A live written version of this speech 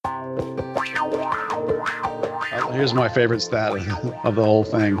Here's my favorite stat of the whole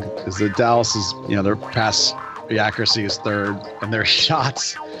thing is that Dallas is, their pass accuracy is third and their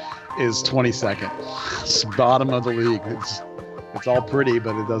shots is 22nd. It's bottom of the league. It's all pretty,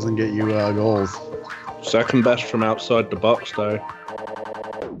 but it doesn't get you goals. Second best from outside the box, though.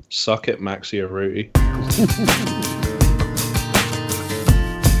 Suck it, Maxi Urruti.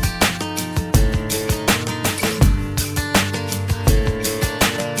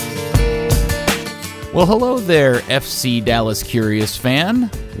 Well, hello there, FC Dallas Curious fan.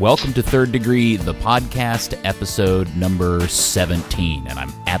 Welcome to Third Degree, the podcast, episode number 17. And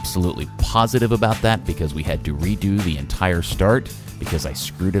I'm absolutely positive about that because we had to redo the entire start because I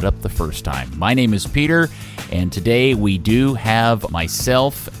screwed it up the first time. My name is Peter, and today we do have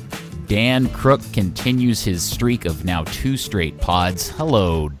myself. Dan Crook continues his streak of now 2 straight pods.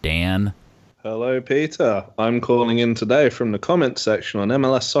 Hello, Dan. Hello, Peter. I'm calling in today from the comments section on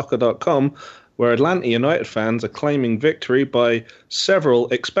MLSsoccer.com, where Atlanta United fans are claiming victory by several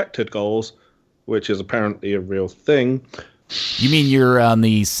expected goals, which is apparently a real thing. You mean you're on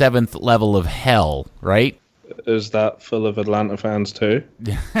the 7th level of hell, right? Is that full of Atlanta fans too?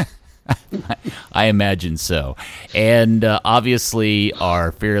 I imagine so. And obviously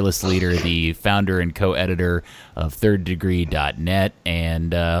our fearless leader, the founder and co-editor of thirddegree.net,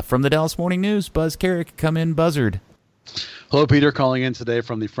 and from the Dallas Morning News, Buzz Carrick. Come in, Buzzard. Hello, Peter, calling in today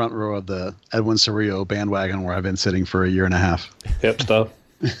from the front row of the Edwin Cerrillo bandwagon where I've been sitting for a year and a half. Hipster.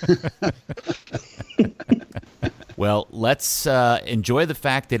 Well, let's enjoy the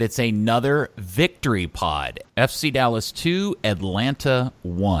fact that it's another victory pod. FC Dallas 2, Atlanta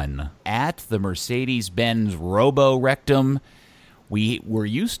 1. At the Mercedes-Benz Robo-Rectum, we were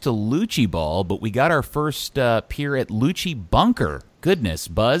used to Lucci Ball, but we got our first peer at Lucci Bunker. Goodness,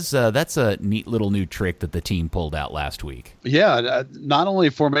 Buzz, that's a neat little new trick that the team pulled out last week. Yeah, not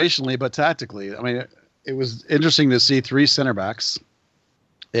only formationally, but tactically. I mean, it was interesting to see 3 center backs,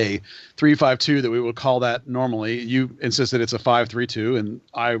 a 3-5-2 that we would call that normally. You insisted it's a 5-3-2, and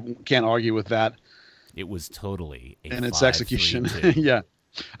I can't argue with that. It was totally a in its execution. Yeah.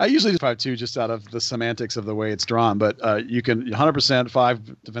 I usually do 5-2 just out of the semantics of the way it's drawn, but you can 100%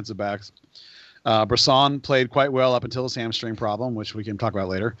 5 defensive backs. Bresson played quite well up until his hamstring problem, which we can talk about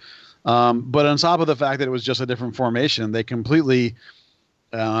later. But on top of the fact that it was just a different formation, they completely,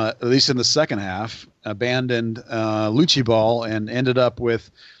 at least in the second half, abandoned Lucci Ball and ended up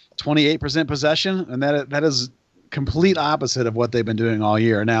with 28% possession, and that is complete opposite of what they've been doing all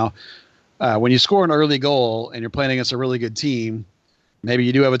year. Now, when you score an early goal and you're playing against a really good team, maybe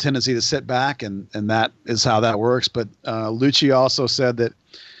you do have a tendency to sit back, and that is how that works. But Lucci also said that,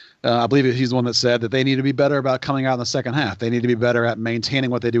 I believe he's the one that said that they need to be better about coming out in the second half. They need to be better at maintaining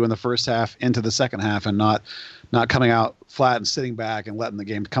what they do in the first half into the second half and not coming out flat and sitting back and letting the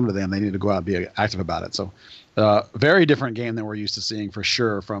game come to them. They need to go out and be active about it. So very different game than we're used to seeing for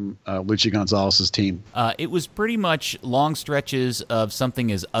sure from Lucci Gonzalez's team. It was pretty much long stretches of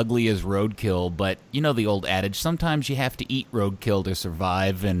something as ugly as roadkill, but you know the old adage, sometimes you have to eat roadkill to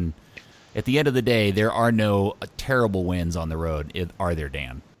survive, and at the end of the day, there are no terrible wins on the road, are there,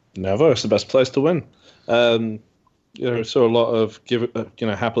 Dan? Never. It's the best place to win. Saw a lot of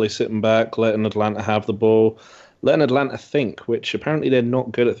happily sitting back, letting Atlanta have the ball, letting Atlanta think, which apparently they're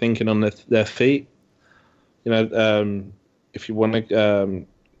not good at thinking on their feet. If you want to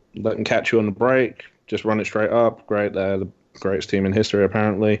let them catch you on the break, just run it straight up. Great, they're the greatest team in history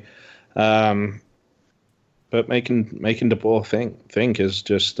apparently. But making the ball think is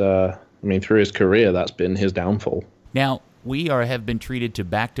just, through his career, that's been his downfall. Now, we have been treated to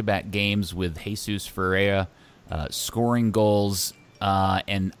back-to-back games with Jesus Ferreira scoring goals,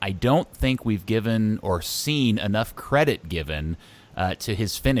 and I don't think we've given or seen enough credit given to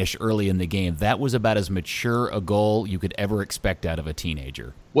his finish early in the game. That was about as mature a goal you could ever expect out of a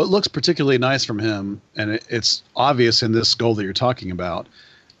teenager. What looks particularly nice from him, and it's obvious in this goal that you're talking about,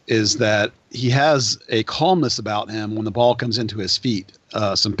 is that he has a calmness about him when the ball comes into his feet,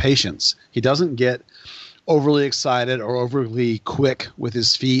 some patience. He doesn't get overly excited or overly quick with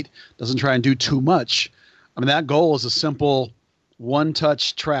his feet, doesn't try and do too much. I mean, that goal is a simple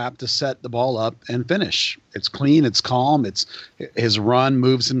one-touch trap to set the ball up and finish. It's clean, it's calm, it's his run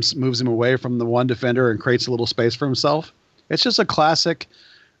moves him away from the one defender and creates a little space for himself. It's just a classic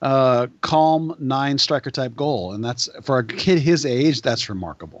calm 9-striker type goal, and that's, for a kid his age, that's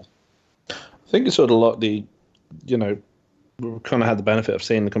remarkable. I think it's sort of a lot we kind of had the benefit of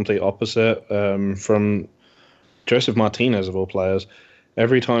seeing the complete opposite from Josef Martinez, of all players.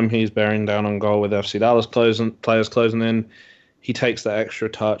 Every time he's bearing down on goal with FC Dallas players closing in, he takes that extra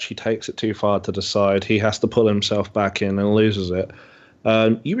touch. He takes it too far to the side. He has to pull himself back in and loses it.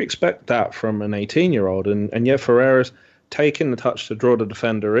 You expect that from an 18-year-old, and yet Ferreira's taking the touch to draw the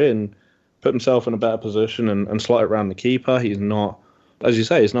defender in, put himself in a better position and slot it around the keeper. He's not, as you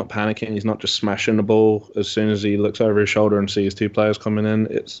say, he's not panicking. He's not just smashing the ball as soon as he looks over his shoulder and sees two players coming in.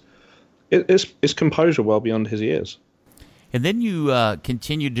 It's composure well beyond his years. And then you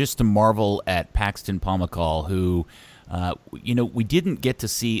continue just to marvel at Paxton Pomykal, who, we didn't get to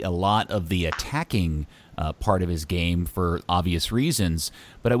see a lot of the attacking part of his game for obvious reasons.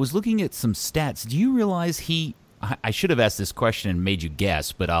 But I was looking at some stats. Do you realize I should have asked this question and made you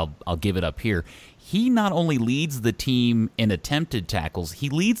guess, but I'll give it up here. He not only leads the team in attempted tackles, he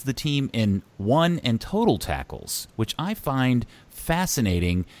leads the team in won and total tackles, which I find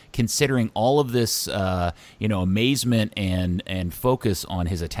fascinating considering all of this, amazement and focus on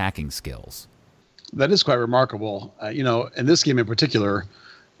his attacking skills. That is quite remarkable. In this game in particular,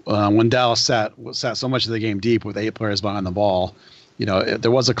 when Dallas sat so much of the game deep with 8 players behind the ball,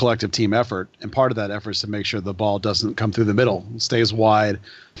 there was a collective team effort, and part of that effort is to make sure the ball doesn't come through the middle, stays wide,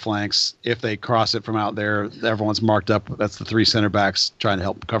 flanks. If they cross it from out there, everyone's marked up. That's the 3 center backs trying to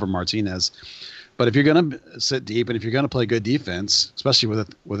help cover Martinez. But if you're going to sit deep and if you're going to play good defense, especially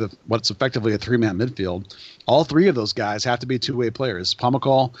with what's effectively a 3-man midfield, all 3 of those guys have to be two-way players.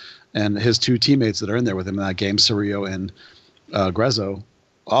 Pomykal and his 2 teammates that are in there with him in that game, Cirio and Grezzo,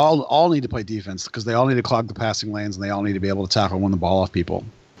 all need to play defense because they all need to clog the passing lanes and they all need to be able to tackle and win the ball off people.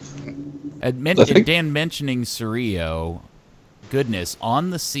 Dan mentioning Cirio, goodness,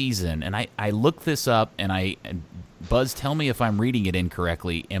 on the season, and I looked this up, and Buzz, tell me if I'm reading it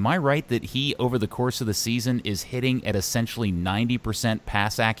incorrectly. Am I right that he, over the course of the season, is hitting at essentially 90%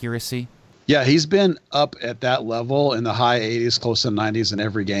 pass accuracy? Yeah, he's been up at that level in the high 80s, close to 90s in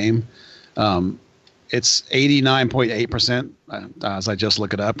every game. It's 89.8%, as I just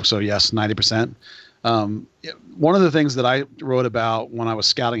look it up. So, yes, 90%. One of the things that I wrote about when I was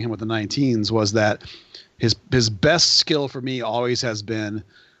scouting him with the 19s was that his best skill for me always has been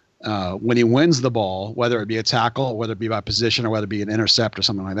when he wins the ball, whether it be a tackle, whether it be by position, or whether it be an intercept or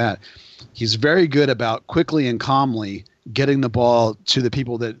something like that. He's very good about quickly and calmly getting the ball to the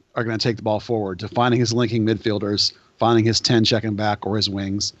people that are going to take the ball forward, to finding his linking midfielders, finding his 10 checking back or his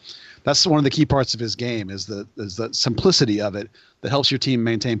wings. That's one of the key parts of his game is the simplicity of it that helps your team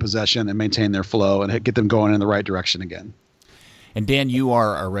maintain possession and maintain their flow and get them going in the right direction again. And Dan, you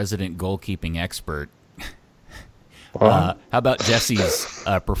are a resident goalkeeping expert. How about Jesse's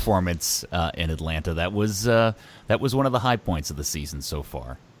performance in Atlanta? That was one of the high points of the season so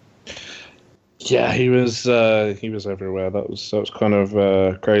far. Yeah, he was everywhere. That was kind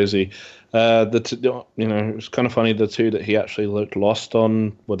of crazy. It was kind of funny. The 2 that he actually looked lost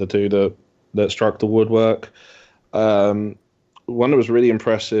on were the 2 that struck the woodwork. One that was really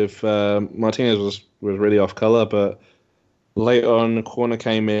impressive. Martinez was really off color, but later on, the corner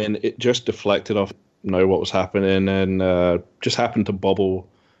came in. It just deflected off. Know what was happening, and just happened to bobble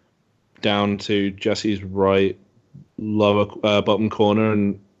down to Jesse's right lower bottom corner,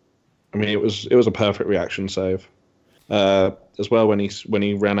 and I mean it was a perfect reaction save. As well when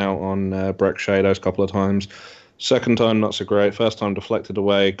he ran out on Breck Shea those couple of times. Second time not so great. First time deflected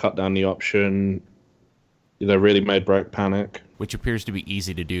away, cut down the option. Really made Breck panic, which appears to be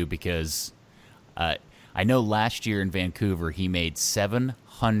easy to do because I know last year in Vancouver he made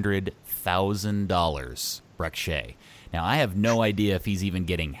 $700,000, Breck Shea. Now, I have no idea if he's even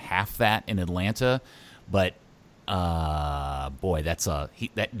getting half that in Atlanta, but boy,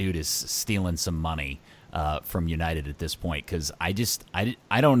 that dude is stealing some money from United at this point, because I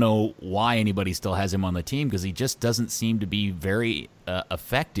don't know why anybody still has him on the team, because he just doesn't seem to be very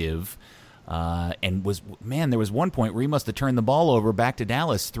effective. And there was one point where he must have turned the ball over back to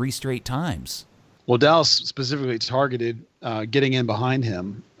Dallas 3 straight times. Well, Dallas specifically targeted getting in behind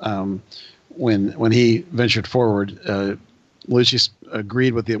him when he ventured forward. Lucci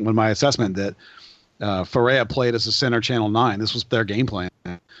agreed with my assessment that Ferreira played as a center channel 9. This was their game plan.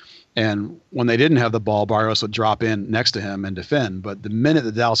 And when they didn't have the ball, Barrios would drop in next to him and defend. But the minute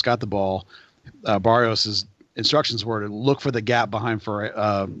that Dallas got the ball, Barrios' instructions were to look for the gap behind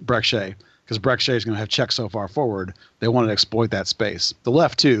Breck Shea, because Breck Shea is going to have checked so far forward. They wanted to exploit that space. The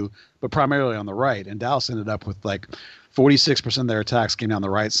left too, but primarily on the right. And Dallas ended up with 46% of their attacks came down the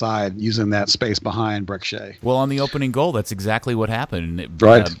right side using that space behind Breck Shea. Well, on the opening goal, that's exactly what happened.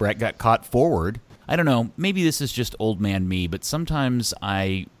 Right. Breck got caught forward. I don't know, maybe this is just old man me, but sometimes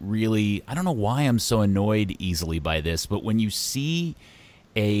I don't know why I'm so annoyed easily by this, but when you see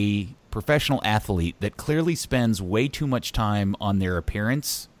a professional athlete that clearly spends way too much time on their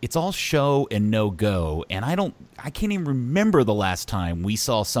appearance, it's all show and no go. And I can't even remember the last time we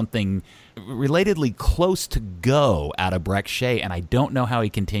saw something relatedly close to go out of Brek Shea, and I don't know how he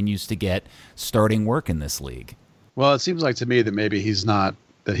continues to get starting work in this league. Well, it seems like to me that maybe he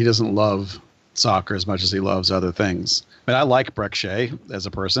doesn't love soccer as much as he loves other things. I mean, I like Brek Shea as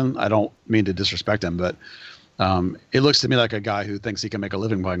a person. I don't mean to disrespect him, but it looks to me like a guy who thinks he can make a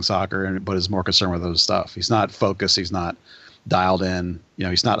living playing soccer, but is more concerned with other stuff. He's not focused. He's not dialed in.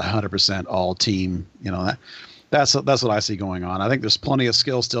 He's not 100% all team. That's what I see going on. I think there's plenty of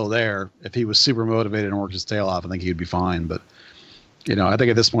skill still there. If he was super motivated and worked his tail off, I think he'd be fine. But I think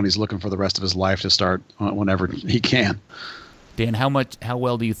at this point he's looking for the rest of his life to start whenever he can. Dan, how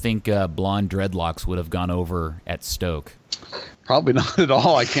well do you think blonde dreadlocks would have gone over at Stoke? Probably not at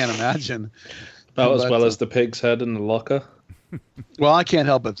all. I can't imagine. About as well as the pig's head in the locker. Well, I can't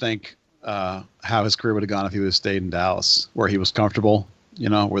help but think how his career would have gone if he would have stayed in Dallas, where he was comfortable,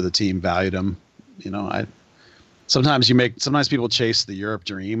 where the team valued him. Sometimes people chase the Europe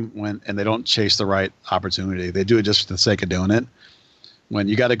dream and they don't chase the right opportunity. They do it just for the sake of doing it. When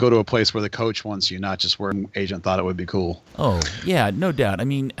you got to go to a place where the coach wants you, not just where an agent thought it would be cool. Oh, yeah, no doubt. I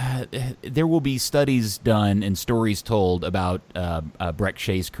mean, there will be studies done and stories told about Brek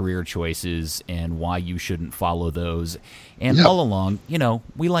Shea's career choices and why you shouldn't follow those. And all along,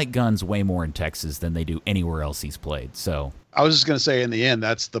 we like guns way more in Texas than they do anywhere else he's played. So I was just going to say, in the end,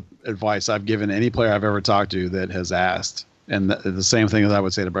 that's the advice I've given any player I've ever talked to that has asked. And the same thing that I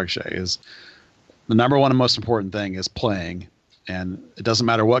would say to Brek Shea is the number one and most important thing is playing. And it doesn't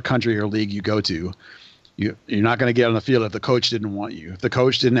matter what country or league you go to, you're not going to get on the field if the coach didn't want you. If the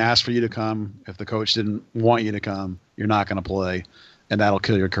coach didn't ask for you to come, if the coach didn't want you to come, you're not going to play. And that'll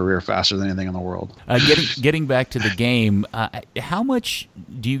kill your career faster than anything in the world. Getting back to the game, how much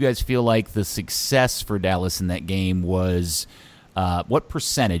do you guys feel like the success for Dallas in that game was? What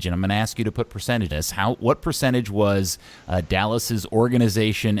percentage, and I'm going to ask you to put percentages, what percentage was Dallas's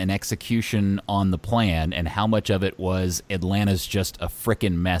organization and execution on the plan, and how much of it was Atlanta's just a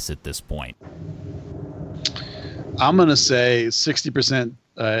frickin' mess at this point? I'm going to say 60%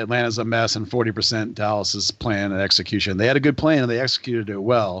 Atlanta's a mess and 40% Dallas's plan and execution. They had a good plan and they executed it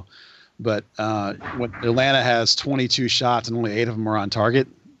well, but when Atlanta has 22 shots and only 8 of them are on target,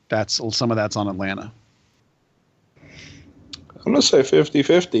 some of that's on Atlanta. I'm going to say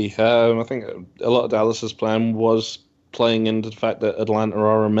 50-50. I think a lot of Dallas's plan was playing into the fact that Atlanta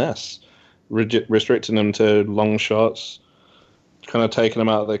are a mess, restricting them to long shots, kind of taking them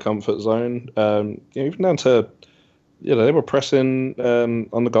out of their comfort zone. Even down to, they were pressing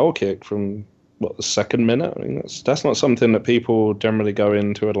on the goal kick from, the second minute? I mean, that's not something that people generally go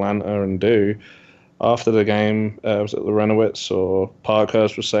into Atlanta and do. After the game, was it Renowitz or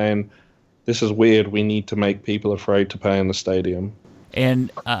Parkhurst was saying, this is weird. We need to make people afraid to play in the stadium.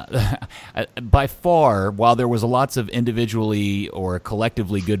 And by far, while there was lots of individually or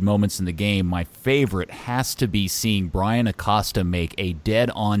collectively good moments in the game, my favorite has to be seeing Brian Acosta make a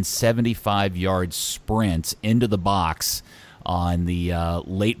dead-on 75-yard sprint into the box on the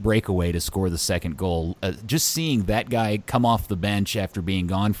late breakaway to score the second goal. Just seeing that guy come off the bench after being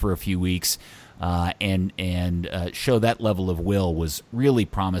gone for a few weeks and show that level of will was really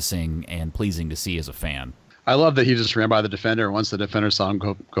promising and pleasing to see as a fan. I love that he just ran by the defender. Once the defender saw him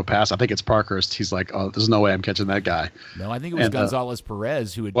go past, I think it's Parkhurst. He's like, "Oh, there's no way I'm catching that guy." No, I think it was Gonzalez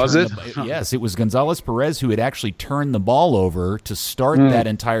Perez who had. Was it? Yes, it was Gonzalez Perez who had actually turned the ball over to start that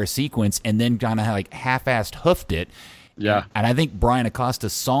entire sequence, and then kind of like half-assed hoofed it. Yeah. And I think Brian Acosta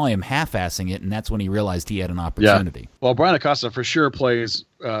saw him half-assing it, and that's when he realized he had an opportunity. Yeah. Well, Brian Acosta for sure plays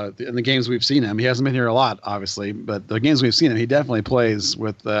in the games we've seen him. He hasn't been here a lot, obviously, but the games we've seen him, he definitely plays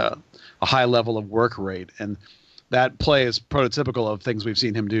with a high level of work rate. And that play is prototypical of things we've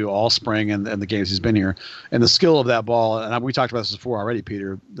seen him do all spring and the games he's been here. And the skill of that ball, and we talked about this before already,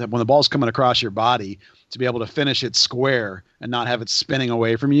 Peter, that when the ball's coming across your body, to be able to finish it square and not have it spinning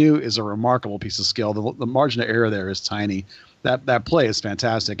away from you is a remarkable piece of skill. The margin of error there is tiny. That play is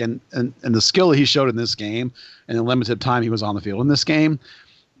fantastic. And the skill that he showed in this game and the limited time he was on the field in this game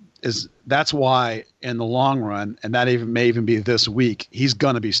that's why in the long run, and that may even be this week, he's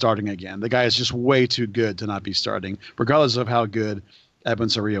going to be starting again. The guy is just way too good to not be starting. Regardless of how good Edwin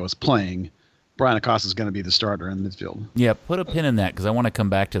Cerrillo is playing, Brian Acosta is going to be the starter in midfield. Yeah, put a pin in that because I want to come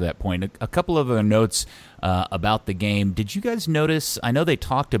back to that point. A couple of other notes about the game. Did you guys notice, I know they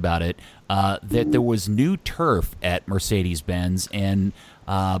talked about it, that there was new turf at Mercedes-Benz, and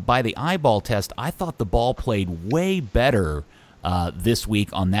by the eyeball test, I thought the ball played way better this week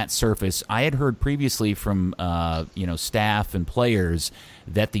on that surface. I had heard previously from staff and players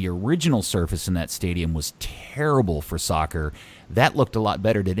that the original surface in that stadium was terrible for soccer. That looked a lot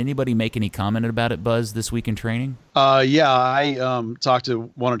better. Did anybody make any comment about it, Buzz, this week in training? Yeah, I talked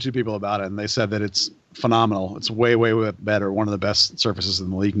to one or two people about it, and they said that it's phenomenal. It's way, way, way better. One of the best surfaces in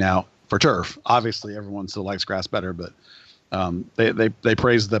the league now for turf. Obviously, everyone still likes grass better, but they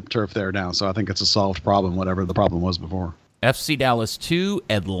praise the turf there now. So I think it's a solved problem, whatever the problem was before. FC Dallas 2,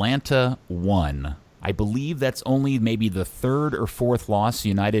 Atlanta 1. I believe that's only maybe the third or fourth loss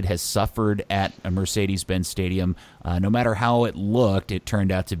United has suffered at a Mercedes-Benz Stadium. No matter how it looked, it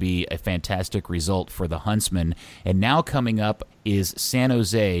turned out to be a fantastic result for the Huntsmen. And now coming up is San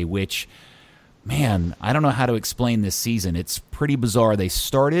Jose, which, man, I don't know how to explain this season. It's pretty bizarre. They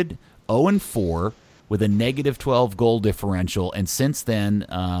started 0-4 with a negative 12 goal differential, and since then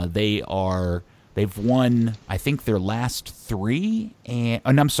they've won, I think, their last three. They've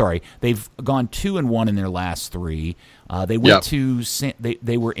gone 2-1 in their last three. They went to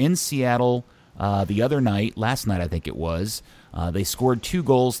they were in Seattle the other night, last night I think it was. They scored 2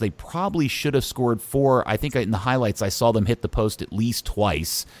 goals. They probably should have scored 4. I think in the highlights I saw them hit the post at least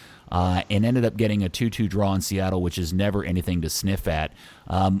twice, and ended up getting a 2-2 draw in Seattle, which is never anything to sniff at.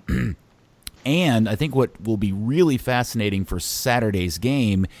 And I think what will be really fascinating for Saturday's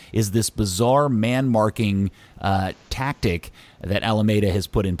game is this bizarre man-marking tactic that Alameda has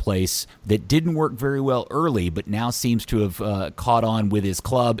put in place that didn't work very well early, but now seems to have caught on with his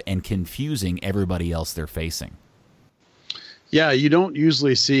club and confusing everybody else they're facing. Yeah, you don't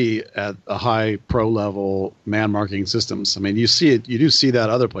usually see at a high pro level man-marking systems. I mean, you do see that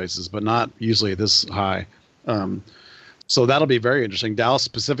other places, but not usually this high. So that'll be very interesting. Dallas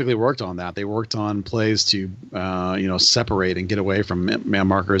specifically worked on that. They worked on plays to, separate and get away from man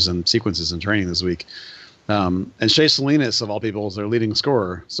markers and sequences in training this week. And Shea Salinas, of all people, is their leading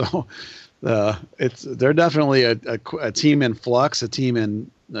scorer. So they're definitely a team in flux, a team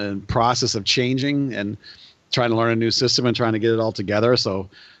in process of changing and trying to learn a new system and trying to get it all together. So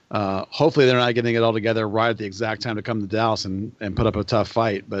hopefully they're not getting it all together right at the exact time to come to Dallas and put up a tough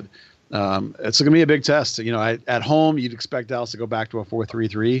fight. But it's going to be a big test. At home, you'd expect Dallas to go back to a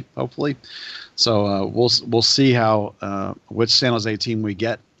 4-3-3, hopefully. So we'll see how which San Jose team we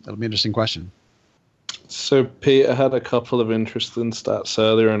get. That'll be an interesting question. So Peter had a couple of interesting stats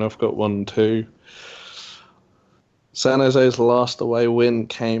earlier, and I've got one too. San Jose's last away win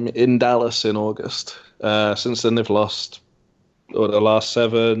came in Dallas in August. Since then, they've lost the last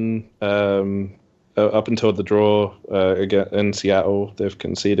 7. Up until the draw again in Seattle, they've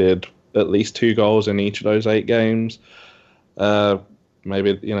conceded at least 2 goals in each of those 8 games.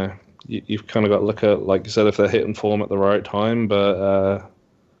 Maybe, you've kind of got to look at, like you said, if they're hitting form at the right time, but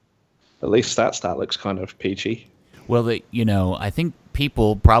at least that stat looks kind of peachy. Well, I think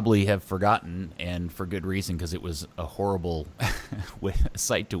people probably have forgotten, and for good reason, because it was a horrible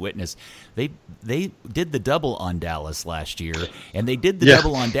sight to witness. They did the double on Dallas last year, and they did the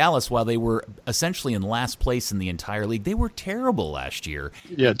double on Dallas while they were essentially in last place in the entire league. They were terrible last year.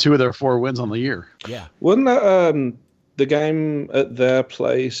 Yeah, 2 of their 4 wins on the year. Yeah. Wasn't that the game at their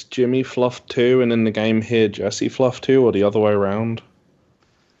place, Jimmy fluffed 2, and in the game here, Jesse fluffed 2, or the other way around?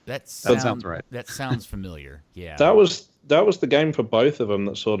 That sounds right. That sounds familiar. Yeah. That was the game for both of them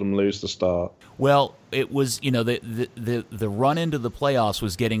that saw them lose the start. Well, it was, the run into the playoffs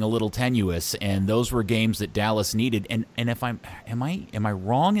was getting a little tenuous, and those were games that Dallas needed. And if am I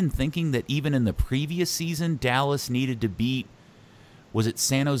wrong in thinking that even in the previous season, Dallas needed to beat, was it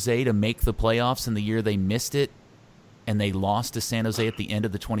San Jose to make the playoffs in the year they missed it, and they lost to San Jose at the end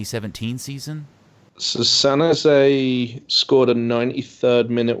of the 2017 season? So San Jose scored a 93rd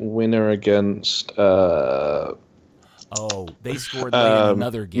minute winner against they scored late in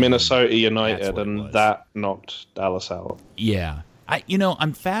another game. Minnesota United, and that knocked Dallas out. Yeah.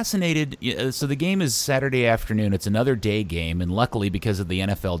 I'm fascinated. So the game is Saturday afternoon. It's another day game, and luckily because of the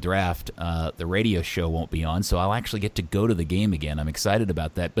NFL draft, the radio show won't be on, so I'll actually get to go to the game again. I'm excited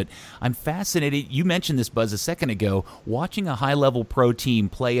about that. But I'm fascinated. You mentioned this, Buzz, a second ago. Watching a high-level pro team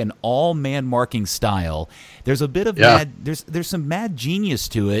play an all-man marking style, there's a bit of there's some mad genius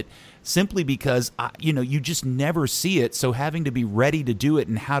to it. Simply because you just never see it, so having to be ready to do it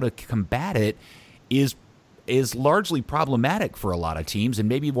and how to combat it is largely problematic for a lot of teams, and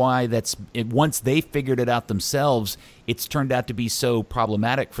maybe why once they figured it out themselves, it's turned out to be so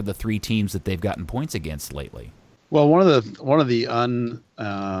problematic for the 3 teams that they've gotten points against lately. Well, one of the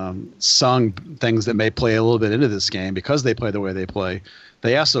unsung things that may play a little bit into this game, because they play the way they play,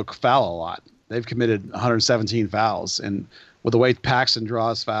 they also foul a lot. They've committed 117 fouls, and with the way Paxton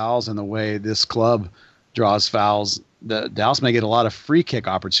draws fouls and the way this club draws fouls. Dallas may get a lot of free kick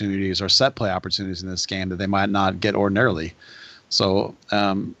opportunities or set play opportunities in this game that they might not get ordinarily. So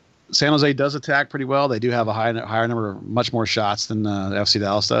San Jose does attack pretty well. They do have a higher number of much more shots than FC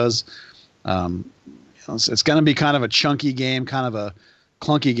Dallas does. It's going to be kind of a chunky game, kind of a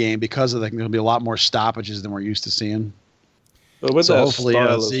clunky game because there's going to be a lot more stoppages than we're used to seeing. Well, so hopefully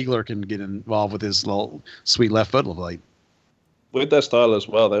Ziegler can get involved with his little sweet left foot late. With their style as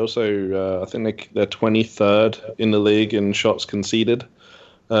well, they also, I think they're 23rd in the league in shots conceded.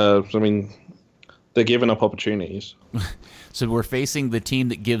 I mean, they're giving up opportunities. So we're facing the team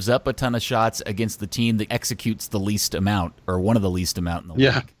that gives up a ton of shots against the team that executes the least amount, or one of the least amount in the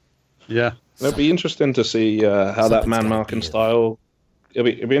league. Yeah. It'll be interesting to see how that man marking style. It'll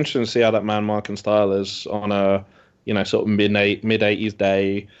be interesting to see how that man marking style is on a sort of mid 80s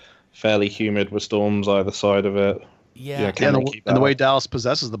day, fairly humid with storms either side of it. Yeah, and the way Dallas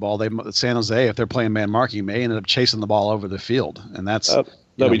possesses the ball, San Jose, if they're playing man marking, may end up chasing the ball over the field, and that's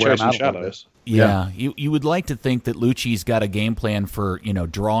they'll be chasing shadows. Yeah, you would like to think that Lucci's got a game plan for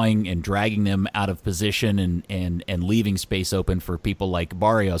drawing and dragging them out of position and leaving space open for people like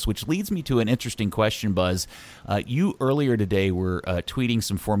Barrios, which leads me to an interesting question, Buzz. You earlier today were tweeting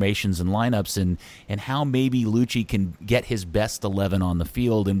some formations and lineups and how maybe Lucci can get his best 11 on the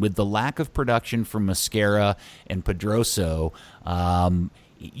field, and with the lack of production from Mosquera and Pedroso,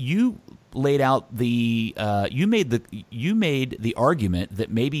 you laid out you made the argument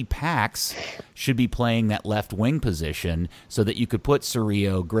that maybe Pax should be playing that left wing position so that you could put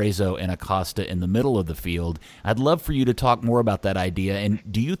Cerrillo, Grayzo, and Acosta in the middle of the field. I'd love for you to talk more about that idea, and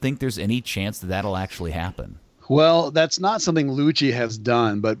do you think there's any chance that that'll actually happen? Well, that's not something Lucci has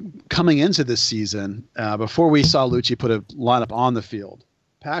done, but coming into this season, before we saw Lucci put a lineup on the field,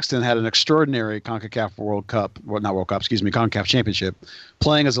 Paxton had an extraordinary CONCACAF CONCACAF Championship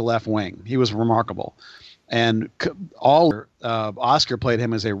playing as a left wing. He was remarkable. And Oscar played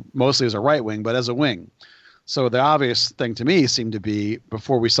him mostly as a right wing, but as a wing. So the obvious thing to me seemed to be,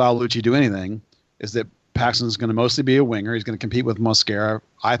 before we saw Lucci do anything, is that Paxton's going to mostly be a winger. He's going to compete with Mosquera,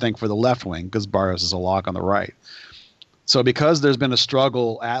 I think, for the left wing, because Barrios is a lock on the right. So because there's been a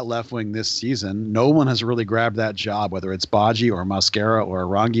struggle at left wing this season, no one has really grabbed that job, whether it's Baji or Mosquera or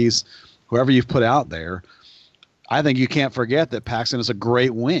Aranguiz, whoever you've put out there. I think you can't forget that Paxton is a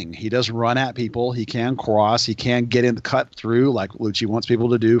great wing. He does run at people. He can cross. He can get in, cut through like Lucci wants people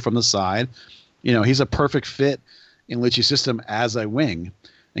to do from the side. He's a perfect fit in Lucci's system as a wing.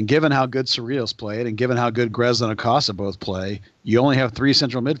 And given how good Cerrillo's played and given how good Grez and Acosta both play, you only have 3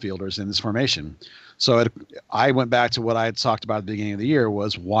 central midfielders in this formation. So I went back to what I had talked about at the beginning of the year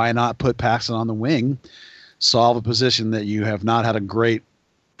was why not put Paxton on the wing, solve a position that you have not had a great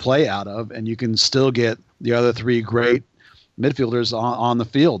play out of, and you can still get the other 3 great midfielders on the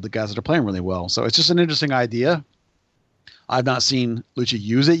field, the guys that are playing really well. So it's just an interesting idea. I've not seen Lucci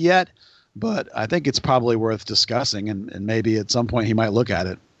use it yet, but I think it's probably worth discussing, and maybe at some point he might look at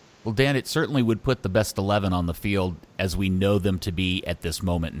it. Well, Dan, it certainly would put the best 11 on the field as we know them to be at this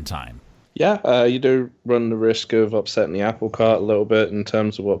moment in time. Yeah, you do run the risk of upsetting the apple cart a little bit in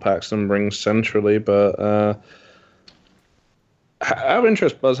terms of what Paxton brings centrally, but out of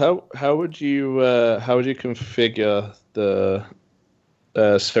interest, Buzz, how would you configure the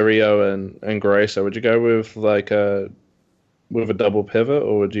Cerrillo and Grayzo? Would you go with with a double pivot,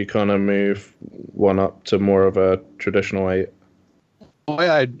 or would you kind of move one up to more of a traditional 8?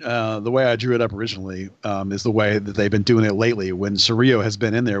 The way I drew it up originally is the way that they've been doing it lately. When Cerrillo has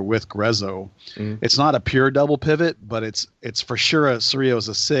been in there with Grayzo, it's not a pure double pivot, but it's for sure Cerrillo's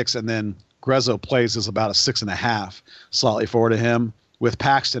a 6, and then Grayzo plays as about a 6.5, slightly forward to him, with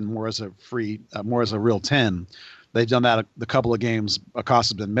Paxton more as a real 10. They've done that a couple of games.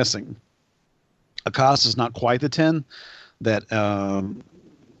 Acosta's been missing. Acosta's not quite the 10 that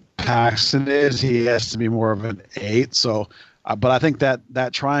Paxton is. He has to be more of an 8. So. But I think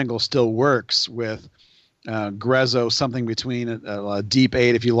that triangle still works with Grayzo, something between a deep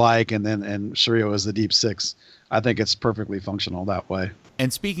 8, if you like, and Cerrillo is the deep 6. I think it's perfectly functional that way.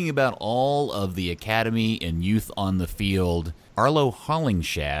 And speaking about all of the academy and youth on the field, Arlo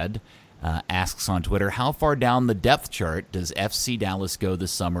Hollingshad asks on Twitter, how far down the depth chart does FC Dallas go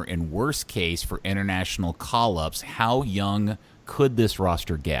this summer in worst case for international call-ups? How young could this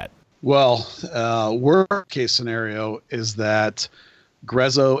roster get? Well, worst case scenario is that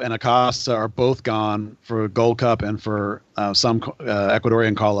Grayzo and Acosta are both gone for Gold Cup and for some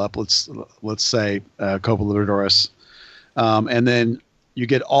Ecuadorian call-up. Let's say Copa Libertadores, and then you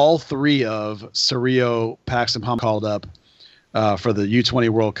get all 3 of Cerrillo, Paxton, Palma called up for the U20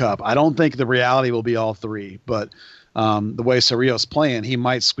 World Cup. I don't think the reality will be all 3, but the way Cerrillo's playing, he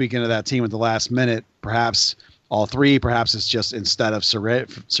might squeak into that team at the last minute, perhaps all three, perhaps it's just instead of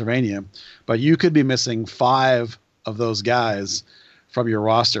Cervania. But you could be missing 5 of those guys from your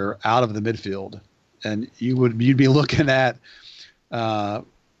roster out of the midfield. And you'd be looking at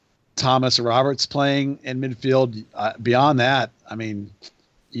Thomas Roberts playing in midfield. Beyond that, I mean,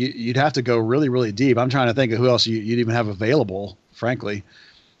 you'd have to go really, really deep. I'm trying to think of who else you'd even have available, frankly.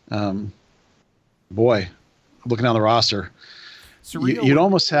 Boy, looking down the roster, you'd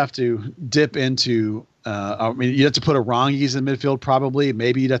almost have to dip into. I mean, you'd have to put Aranguiz in midfield, probably.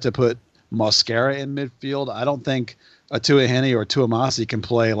 Maybe you'd have to put Mosquera in midfield. I don't think Atua Henne or Tuamasi can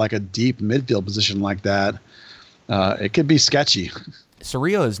play like a deep midfield position like that. It could be sketchy.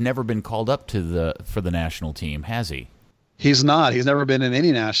 Cerrillo has never been called up for the national team, has he? He's not. He's never been in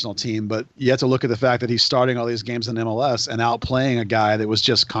any national team, but you have to look at the fact that he's starting all these games in MLS and outplaying a guy that was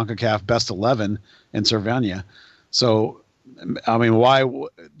just CONCACAF best 11 in Cervania. So, I mean,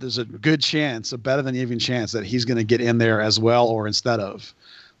 there's a good chance, a better than even chance, that he's going to get in there as well or instead of.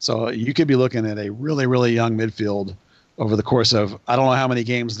 So you could be looking at a really, really young midfield over the course of, I don't know how many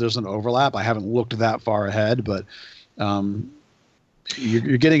games there's an overlap. I haven't looked that far ahead, but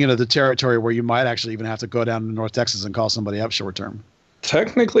you're getting into the territory where you might actually even have to go down to North Texas and call somebody up short term.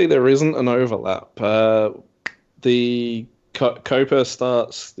 Technically, there isn't an overlap. The Copa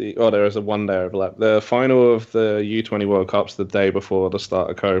starts there is a 1-day overlap. The final of the U20 World Cup's the day before the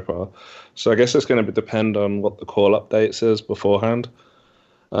start of Copa. So I guess it's going to depend on what the call-up dates is beforehand.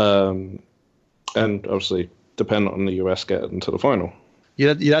 And obviously depend on the US getting to the final.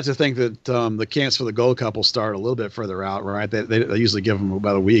 You'd have to think that the camps for the Gold Cup will start a little bit further out, right? They usually give them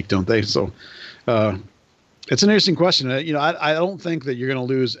about a week, don't they? So it's an interesting question. I don't think that you're going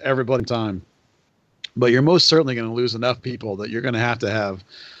to lose everybody in time, but you're most certainly going to lose enough people that you're going to have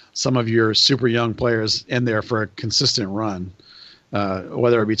some of your super young players in there for a consistent run,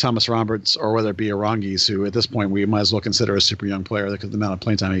 whether it be Thomas Roberts or whether it be Aranguiz, who at this point we might as well consider a super young player because of the amount of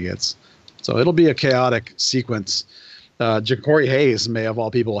playing time he gets. So it'll be a chaotic sequence. Ja'Cory Hayes may, of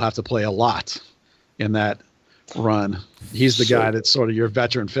all people, have to play a lot in that run. He's the guy that's sort of your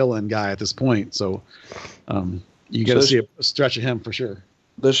veteran fill-in guy at this point. So you got to see a stretch of him for sure.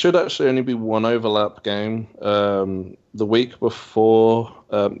 There should actually only be one overlap game. The week before,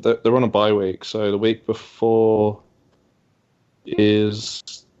 they're on a bye week, so the week before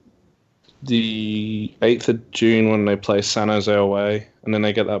is the 8th of June when they play San Jose away, and then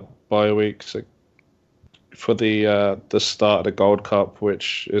they get that bye week for the start of the Gold Cup,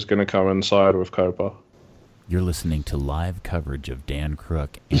 which is going to coincide with Copa. You're listening to live coverage of Dan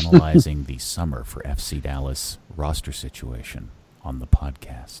Crook analyzing the summer for FC Dallas roster situation on the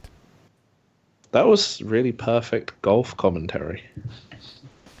podcast. That was really perfect golf commentary.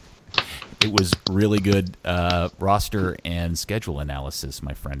 It was really good roster and schedule analysis,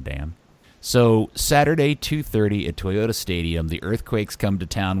 my friend Dan. So Saturday, 2:30 at Toyota Stadium, the Earthquakes come to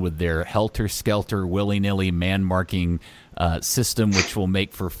town with their helter-skelter, willy-nilly man-marking system, which will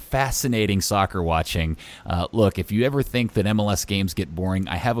make for fascinating soccer watching. Look, if you ever think that MLS games get boring,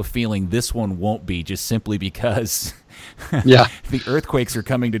 I have a feeling this one won't be, just simply because the Earthquakes are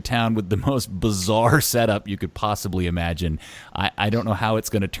coming to town with the most bizarre setup you could possibly imagine. I don't know how it's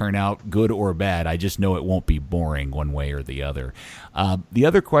going to turn out, good or bad. I just know it won't be boring one way or the other. The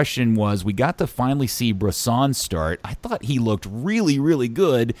other question was, we got to finally see Bresson start. I thought he looked really, really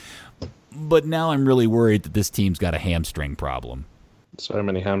good, but now I'm really worried that this team's got a hamstring problem. So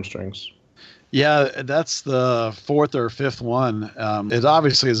many hamstrings. Yeah, that's the 4th or 5th one. It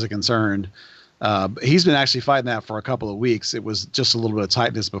obviously is a concern. He's been actually fighting that for a couple of weeks. It was just a little bit of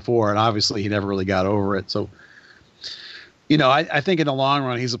tightness before, and obviously he never really got over it. So, I think in the long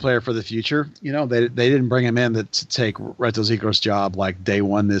run, he's a player for the future. They didn't bring him in to take Reto Ziegler's job like day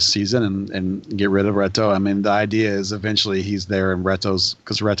one this season and get rid of Reto. I mean, the idea is eventually he's there in because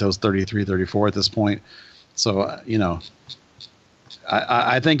Reto's 33, 34 at this point. So,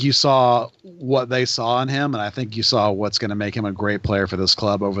 I think you saw what they saw in him, and I think you saw what's going to make him a great player for this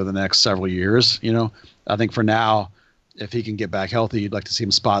club over the next several years. I think for now, if he can get back healthy, you'd like to see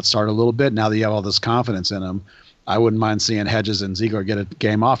him spot start a little bit. Now that you have all this confidence in him, I wouldn't mind seeing Hedges and Ziegler get a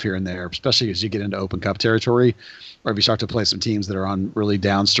game off here and there, especially as you get into Open Cup territory, or if you start to play some teams that are on really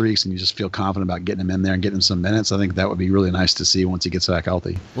down streaks and you just feel confident about getting him in there and getting him some minutes. I think that would be really nice to see once he gets back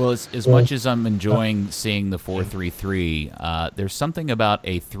healthy. Well, as much as I'm enjoying seeing the 4-3-3, there's something about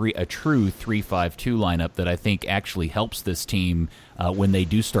a true 3-5-2 lineup that I think actually helps this team when they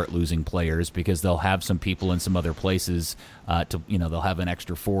do start losing players, because they'll have some people in some other places they'll have an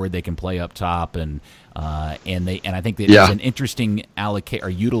extra forward they can play up top, and And I think that there's an interesting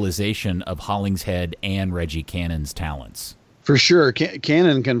utilization of Hollingshead and Reggie Cannon's talents. For sure.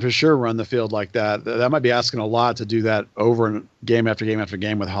 Cannon can for sure run the field like that. That might be asking a lot to do that over and game after game after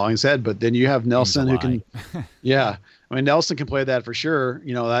game with Hollingshead, but then you have Nelson who can, yeah. I mean, Nelson can play that for sure.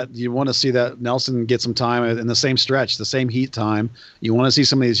 You know, that you want to see that Nelson get some time in the same stretch, the same heat time. You want to see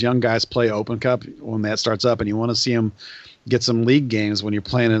some of these young guys play Open Cup when that starts up, and you want to see them get some league games when you're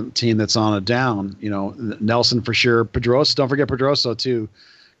playing a team that's on a down. You know, Nelson for sure. Pedrosa, don't forget Pedrosa too.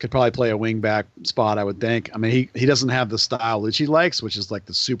 Could probably play a wing back spot, I would think. I mean, he doesn't have the style Lucci likes, which is like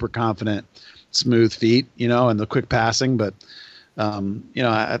the super confident, smooth feet, you know, and the quick passing. But, you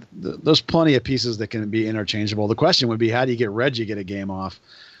know, there's plenty of pieces that can be interchangeable. The question would be, how do you get Reggie get a game off?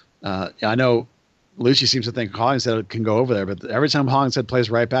 I know Lucci seems to think Hollingshead can go over there, but every time Hollingshead plays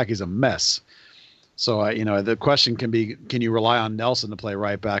right back, he's a mess. So, you know, the question can be, can you rely on Nelson to play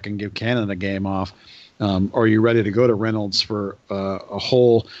right back and give Cannon a game off? Or are you ready to go to Reynolds for a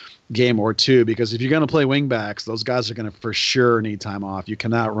whole game or two? Because if you're going to play wing backs, those guys are going to for sure need time off. You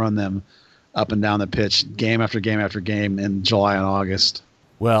cannot run them up and down the pitch game after game after game in July and August.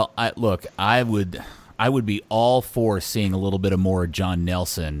 Well, I would be all for seeing a little bit of more John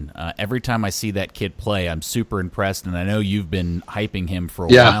Nelson. Every time I see that kid play, I'm super impressed, and I know you've been hyping him for a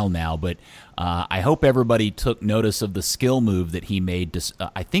while now, but I hope everybody took notice of the skill move that he made.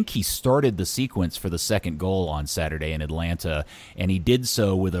 I think he started the sequence for the second goal on Saturday in Atlanta, and he did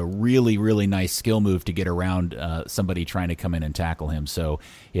so with a really, really nice skill move to get around somebody trying to come in and tackle him. So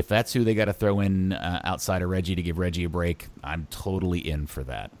if that's who they got to throw in outside of Reggie to give Reggie a break, I'm totally in for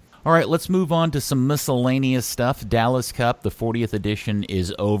that. All right, let's move on to some miscellaneous stuff. Dallas Cup, the 40th edition,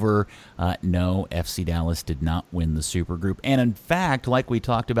 is over. No, FC Dallas did not win the Super Group. And in fact, like we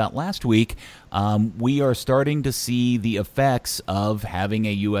talked about last week, we are starting to see the effects of having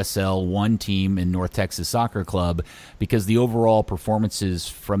a USL 1 team in North Texas Soccer Club, because the overall performances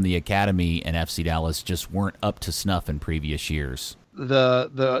from the academy and FC Dallas just weren't up to snuff in previous years.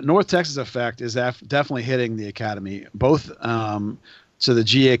 The North Texas effect is definitely hitting the academy, both to the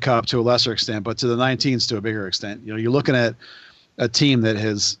GA Cup to a lesser extent, but to the 19s to a bigger extent. You know, you're looking at a team that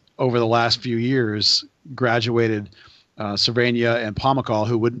has, over the last few years, graduated Cervania and Pomacall,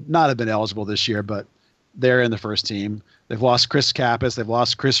 who would not have been eligible this year, but they're in the first team. They've lost Chris Kappas. They've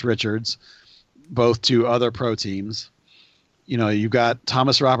lost Chris Richards, both to other pro teams. You know, you've got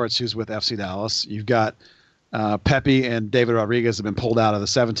Thomas Roberts, who's with FC Dallas. You've got Pepe and David Rodriguez have been pulled out of the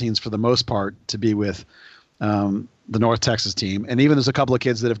 17s for the most part to be with the North Texas team. And even there's a couple of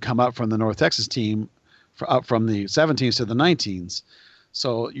kids that have come up from the North Texas team up from the 17s to the 19s.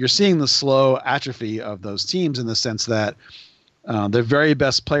 So you're seeing the slow atrophy of those teams in the sense that their very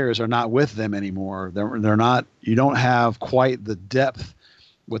best players are not with them anymore. They're not, you don't have quite the depth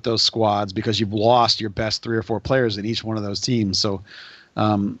with those squads because you've lost your best 3 or 4 players in each one of those teams. So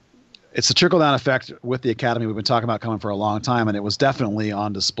it's a trickle-down effect with the academy we've been talking about coming for a long time, and it was definitely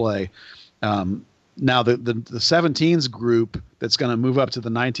on display. Now, the 17s group that's going to move up to the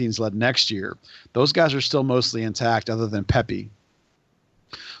 19s led next year, those guys are still mostly intact other than Pepe.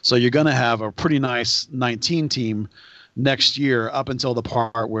 So you're going to have a pretty nice 19 team next year up until the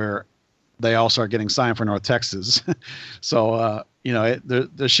part where they all start getting signed for North Texas. So, you know,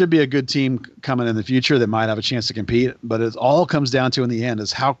 there should be a good team coming in the future that might have a chance to compete. But it all comes down to in the end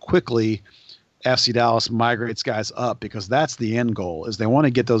is how quickly FC Dallas migrates guys up, because that's the end goal, is they want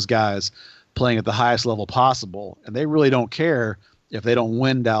to get those guys playing at the highest level possible. And they really don't care if they don't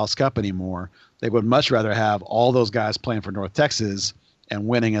win Dallas Cup anymore. They would much rather have all those guys playing for North Texas and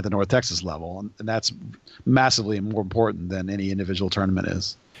winning at the North Texas level. And that's massively more important than any individual tournament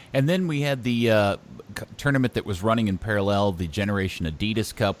is. And then we had the tournament that was running in parallel, the Generation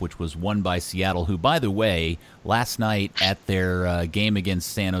Adidas Cup, which was won by Seattle, who, by the way, last night at their game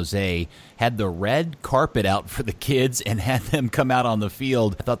against San Jose, had the red carpet out for the kids and had them come out on the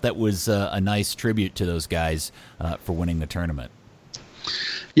field. I thought that was a nice tribute to those guys for winning the tournament.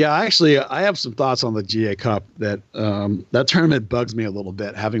 Yeah, actually, I have some thoughts on the GA Cup that that tournament bugs me a little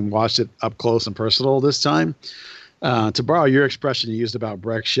bit, having watched it up close and personal this time. To borrow your expression you used about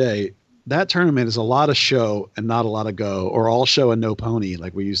Breck Shea, that tournament is a lot of show and not a lot of go, or all show and no pony,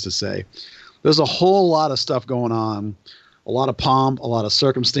 like we used to say. There's a whole lot of stuff going on, a lot of pomp, a lot of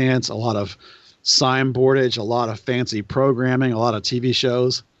circumstance, a lot of signboardage, a lot of fancy programming, a lot of TV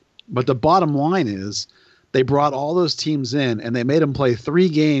shows. But the bottom line is they brought all those teams in and they made them play 3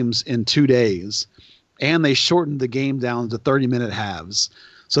 games in 2 days, and they shortened the game down to 30-minute halves.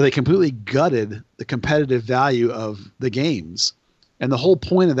 So they completely gutted the competitive value of the games. And the whole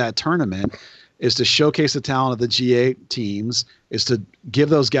point of that tournament is to showcase the talent of the GA teams, is to give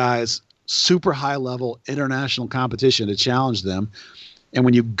those guys super high level international competition to challenge them. And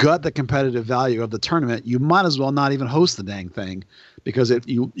when you gut the competitive value of the tournament, you might as well not even host the dang thing, because if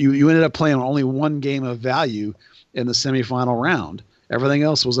you ended up playing only one game of value in the semifinal round. Everything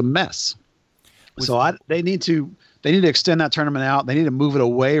else was a mess. They need to extend that tournament out. They need to move it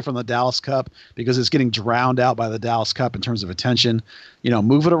away from the Dallas Cup, because it's getting drowned out by the Dallas Cup in terms of attention.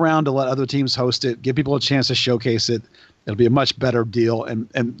 Move it around to let other teams host it, give people a chance to showcase it. It'll be a much better deal.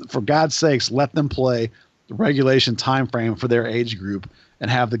 And for God's sakes, let them play the regulation time frame for their age group and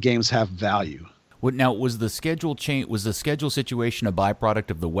have the games have value. Now, was the schedule situation a byproduct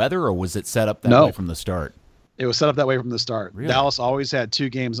of the weather, or was it set up that way from the start? It was set up that way from the start. Really? Dallas always had 2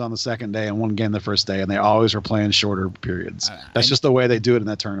 games on the second day and 1 game the first day, and they always were playing shorter periods. That's just the way they do it in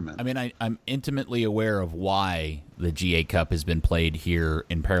that tournament. I mean, I'm intimately aware of why the GA Cup has been played here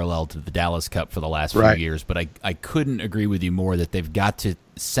in parallel to the Dallas Cup for the last few years, but I couldn't agree with you more that they've got to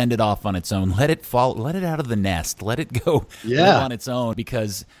send it off on its own. Let it out of the nest. Let it go live on its own,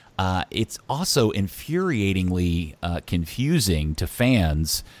 because it's also infuriatingly confusing to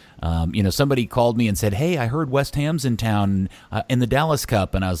fans. Somebody called me and said, "Hey, I heard West Ham's in town in the Dallas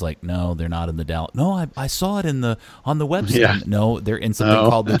Cup," and I was like, "No, they're not in the Dallas. No, I saw it on the website. Yeah. No, they're in something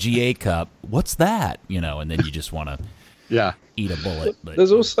called the GA Cup. What's that?" And then you just want to eat a bullet. But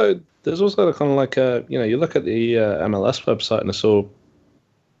there's also the kind of like you look at the MLS website, and it's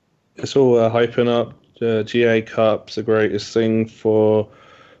all hyping up the GA Cup's the greatest thing for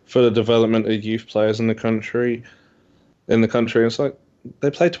the development of youth players in the country. It's like,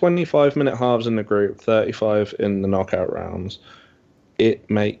 they play 25-minute halves in the group, 35 in the knockout rounds. It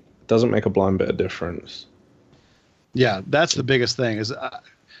doesn't make a blind bit of difference. Yeah, that's the biggest thing. Is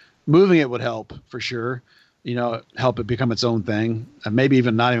moving it would help for sure. Help it become its own thing, and maybe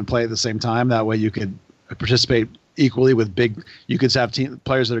even not even play at the same time. That way, you could participate equally with big. You could have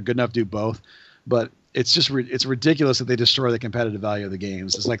players that are good enough to do both, but it's just it's ridiculous that they destroy the competitive value of the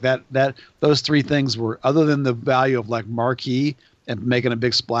games. It's like that those 3 things were, other than the value of like marquee and making a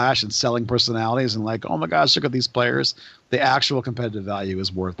big splash and selling personalities and like, oh my gosh, look at these players, the actual competitive value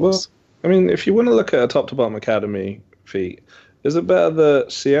is worthless. Well, I mean, if you want to look at a top to bottom academy feat, is it better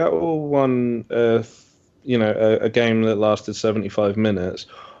that Seattle won a game that lasted 75 minutes,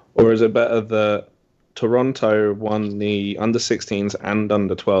 or is it better that Toronto won the under 16s and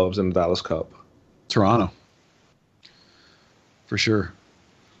under 12s in the Dallas Cup? Toronto, for sure.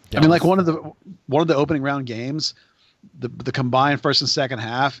 Dallas. I mean, like one of the opening round games, the combined first and second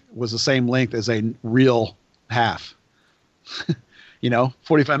half was the same length as a real half.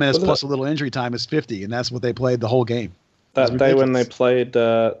 45 minutes plus a little injury time is 50, and that's what they played the whole game. That day when they played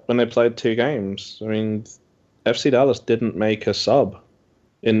 2 games, I mean, FC Dallas didn't make a sub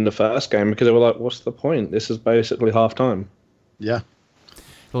in the first game because they were like, "What's the point? This is basically halftime." Yeah.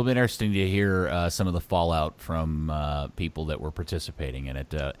 It'll be interesting to hear some of the fallout from people that were participating in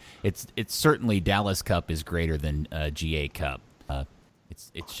it. It's certainly Dallas Cup is greater than GA Cup. It's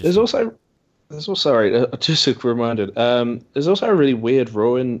just there's also sorry, just a reminded. There's also a really weird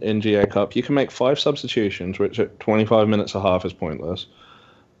rule in GA Cup. You can make 5 substitutions, which at 25 minutes a half is pointless.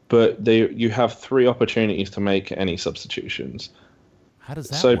 But you have 3 opportunities to make any substitutions. How does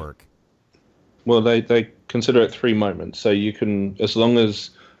that work? Well, they consider it 3 moments, so you can, as long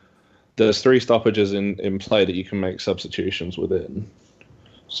as there's 3 stoppages in play that you can make substitutions within.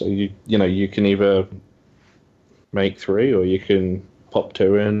 So you can either make 3 or you can pop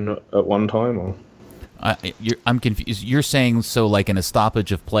 2 in at one time. Or I'm confused. You're saying so like in a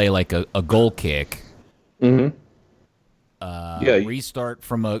stoppage of play, like a goal kick. Mm-hmm. Restart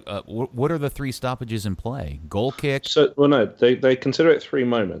from what are the 3 stoppages in play? Goal kick? No, they consider it 3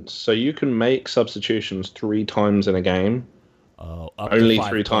 moments. So you can make substitutions 3 times in a game. Only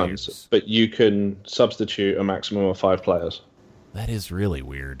 3 times. But you can substitute a maximum of 5 players. That is really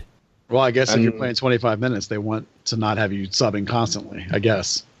weird. Well, I guess if you're playing 25 minutes, they want to not have you subbing constantly, I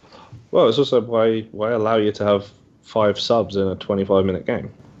guess. Well, it's also why allow you to have 5 subs in a 25-minute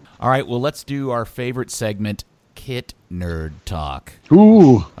game. All right, well, let's do our favorite segment, Kit Nerd Talk.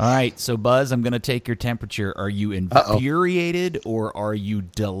 Ooh. All right, so Buzz, I'm going to take your temperature. Are you infuriated or are you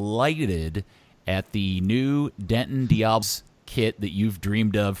delighted at the new Denton Diablos kit that you've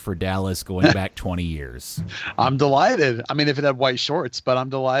dreamed of for Dallas going back 20 years? I'm delighted. I mean, if it had white shorts, but I'm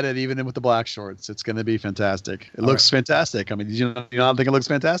delighted even with the black shorts. It's going to be fantastic. It looks fantastic. I mean, you not think it looks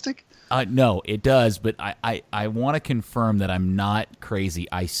fantastic? No, it does, but I want to confirm that I'm not crazy.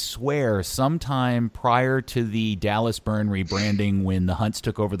 I swear sometime prior to the Dallas Burn rebranding, when the Hunts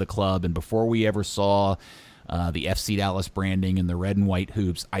took over the club and before we ever saw the FC Dallas branding and the red and white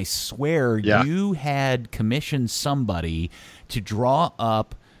hoops, I swear you had commissioned somebody to draw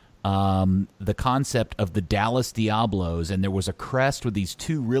up the concept of the Dallas Diablos, and there was a crest with these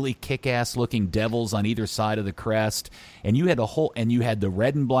two really kick-ass looking devils on either side of the crest, and you had the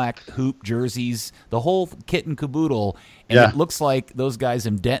red and black hoop jerseys, the whole kit and caboodle, and It looks like those guys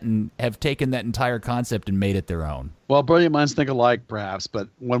in Denton have taken that entire concept and made it their own. Well, brilliant minds think alike, perhaps, but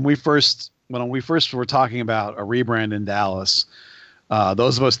when we first were talking about a rebrand in Dallas,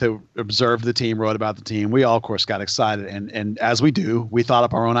 those of us that observed the team, wrote about the team, we all, of course, got excited. And as we do, we thought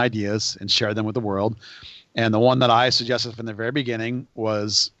up our own ideas and shared them with the world. And the one that I suggested from the very beginning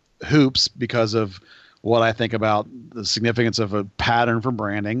was hoops, because of what I think about the significance of a pattern for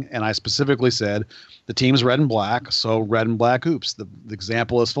branding. And I specifically said the team's red and black, so red and black hoops. The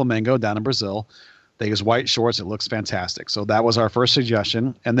example is Flamengo down in Brazil. They use white shorts. It looks fantastic. So that was our first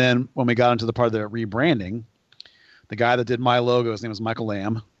suggestion. And then when we got into the part of the rebranding, the guy that did my logo, his name was Michael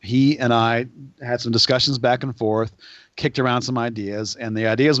Lamb. He and I had some discussions back and forth, kicked around some ideas, and the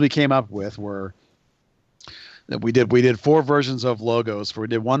ideas we came up with were that we did 4 versions of logos. We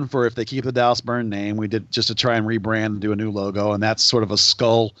did one for if they keep the Dallas Burn name. We did just to try and rebrand and do a new logo, and that's sort of a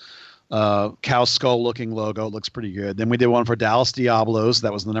skull, cow skull looking logo. It looks pretty good. Then we did one for Dallas Diablos.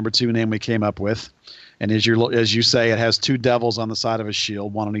 That was the number 2 name we came up with. And as you say, it has 2 devils on the side of a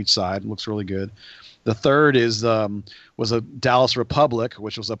shield, one on each side. It looks really good. The third was a Dallas Republic,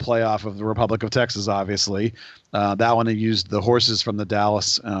 which was a playoff of the Republic of Texas, obviously. That one used the horses from the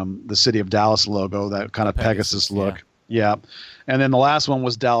Dallas, the city of Dallas logo, that kind of Pegasus look. Yeah. And then the last one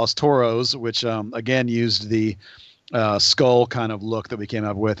was Dallas Toros, which again used the skull kind of look that we came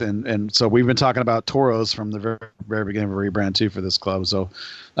up with. And so we've been talking about Toros from the very, very beginning of rebrand too for this club. So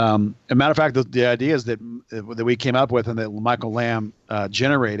a matter of fact, the ideas that we came up with and that Michael Lamb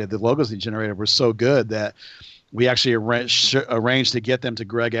generated, the logos he generated were so good that we actually arranged to get them to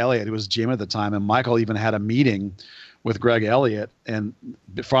Greg Elliott, who was GM at the time. And Michael even had a meeting with Greg Elliott. And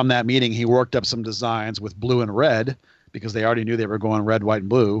from that meeting, he worked up some designs with blue and red because they already knew they were going red, white, and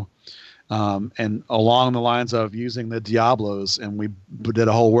blue. And along the lines of using the Diablos, and he did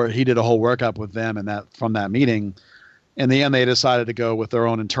a whole workup with them, and that from that meeting, in the end they decided to go with their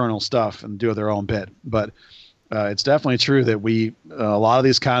own internal stuff and do their own bit. But it's definitely true that a lot of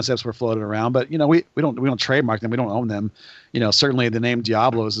these concepts were floated around, but we don't trademark them, we don't own them. Certainly the name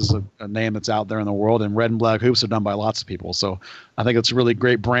Diablos is a name that's out there in the world, and red and black hoops are done by lots of people. So I think it's a really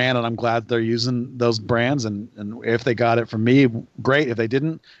great brand, and I'm glad they're using those brands. And if they got it from me, great. If they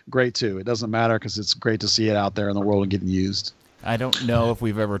didn't, great too. It doesn't matter because it's great to see it out there in the world and getting used. I don't know if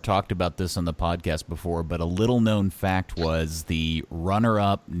we've ever talked about this on the podcast before, but a little-known fact was the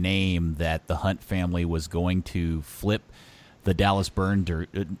runner-up name that the Hunt family was going to flip the Dallas Burn to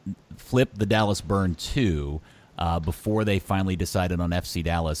before they finally decided on FC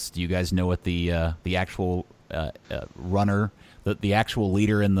Dallas. Do you guys know what the actual runner, the actual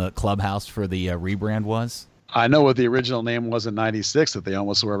leader in the clubhouse for the rebrand was? I know what the original name was in '96 that they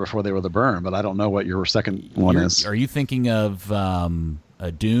almost were before they were the Burn, but I don't know what your second one is. Are you thinking of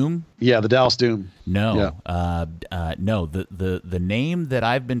Doom? Yeah, the Dallas Doom. No, yeah. No. The name that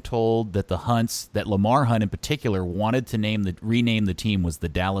I've been told that the Hunts, that Lamar Hunt in particular, wanted to rename the team was the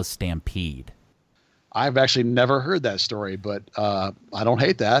Dallas Stampede. I've actually never heard that story, but I don't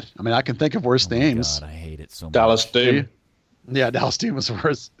hate that. I mean, I can think of worse names. God, I hate it so much. Dallas Doom. Yeah, Dallas Doom was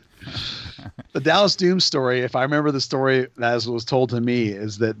worse. The Dallas Doom story, if I remember the story as was told to me,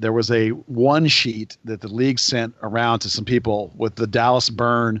 is that there was a one sheet that the league sent around to some people with the Dallas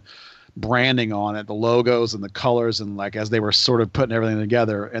Burn branding on it, the logos and the colors, and like as they were sort of putting everything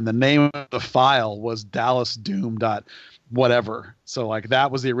together. And the name of the file was Dallas Doom whatever. So like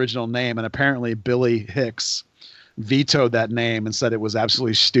that was the original name, and apparently Billy Hicks vetoed that name and said it was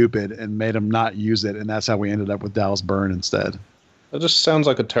absolutely stupid and made him not use it, and that's how we ended up with Dallas Burn instead. That just sounds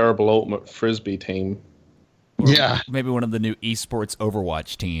like a terrible ultimate frisbee team. Or maybe one of the new esports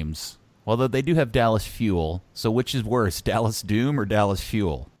Overwatch teams. Although they do have Dallas Fuel, so which is worse, Dallas Doom or Dallas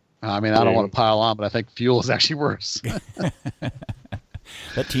Fuel? I mean, I don't want to pile on, but I think Fuel is actually worse.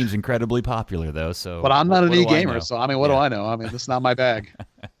 That team's incredibly popular, though. So, but I'm not an e-gamer, so I mean, what do I know? I mean, it's not my bag.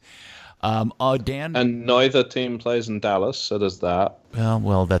 Dan, and neither team plays in Dallas, so there's that.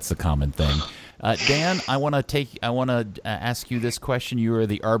 Well, that's a common thing. Dan, I want to ask you this question. You are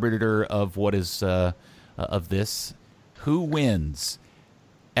the arbiter of what is of this. Who wins,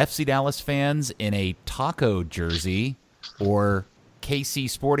 FC Dallas fans in a taco jersey, or KC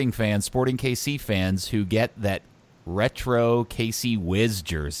Sporting KC fans who get that retro KC Wiz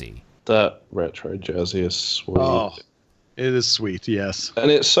jersey? That retro jersey is sweet. Oh, it is sweet, yes.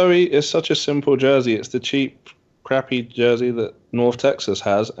 And it's such a simple jersey. It's the cheap, crappy jersey that North Texas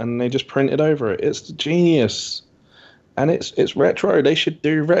has, and they just printed over it. It's genius. And it's retro. They should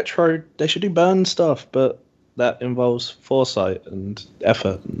do retro. They should do burn stuff, but that involves foresight and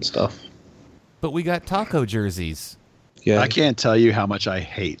effort and stuff. But we got taco jerseys. Yeah, I can't tell you how much I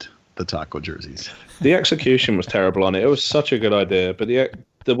hate the taco jerseys. the execution was terrible on it. It was such a good idea, but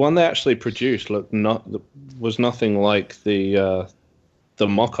the one they actually produced was nothing like the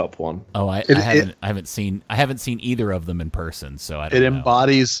mock-up one. Oh, I haven't seen either of them in person, so I don't know. It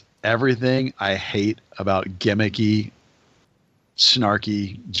embodies everything I hate about gimmicky,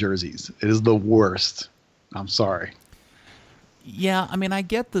 snarky jerseys. It is the worst. I'm sorry. Yeah, I mean, I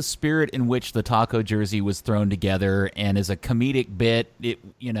get the spirit in which the taco jersey was thrown together, and as a comedic bit,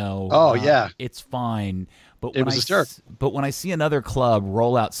 it's fine. But it was a jerk. But when I see another club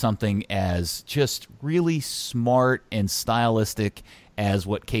roll out something as just really smart and stylistic as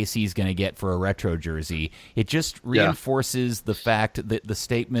what KC is going to get for a retro jersey, it just reinforces the fact that the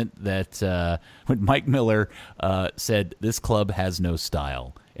statement that when Mike Miller said this club has no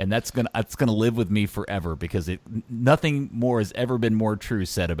style. And that's gonna live with me forever because nothing more has ever been more true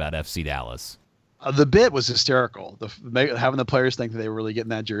said about FC Dallas. The bit was hysterical. Having the players think that they were really getting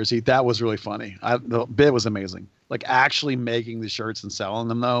that jersey, that was really funny. The bit was amazing. Like actually making the shirts and selling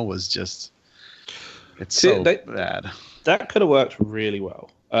them though was just bad. That could have worked really well.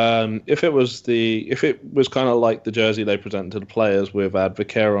 If it was kind of like the jersey they presented to the players with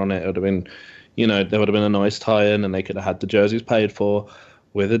Advocare on it, would have been, there would have been a nice tie-in, and they could have had the jerseys paid for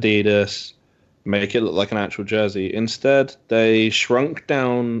with Adidas, make it look like an actual jersey. Instead, they shrunk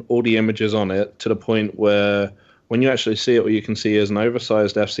down all the images on it to the point where when you actually see it, what you can see is an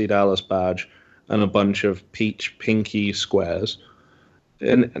oversized FC Dallas badge and a bunch of peach pinky squares.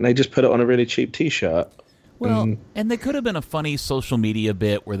 And they just put it on a really cheap T-shirt. Well, and they could have been a funny social media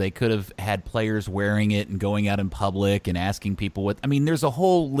bit where they could have had players wearing it and going out in public and asking people what. I mean, there's a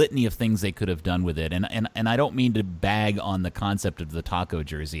whole litany of things they could have done with it. And I don't mean to bag on the concept of the taco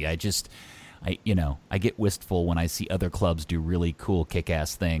jersey. I get wistful when I see other clubs do really cool,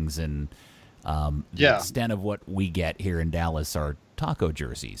 kick-ass things. And the extent of what we get here in Dallas are taco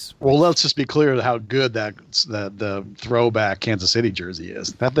jerseys. Well, let's just be clear how good that the throwback Kansas City jersey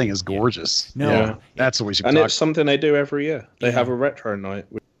is. That thing is gorgeous. That's what we should. And it's something they do every year. They have a retro night.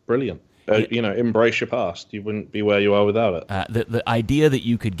 Brilliant. Embrace your past. You wouldn't be where you are without it. The idea that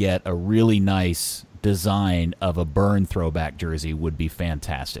you could get a really nice design of a burn throwback jersey would be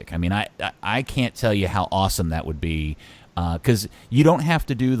fantastic. I mean, I can't tell you how awesome that would be. Because you don't have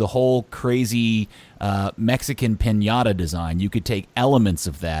to do the whole crazy Mexican piñata design. You could take elements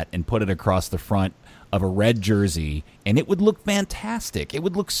of that and put it across the front of a red jersey, and it would look fantastic. It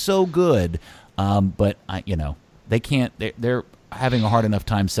would look so good. But they can't. They're having a hard enough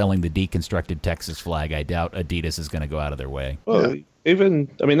time selling the deconstructed Texas flag. I doubt Adidas is going to go out of their way. Well, they're going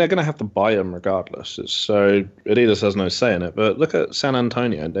to have to buy them regardless. So Adidas has no say in it. But look at San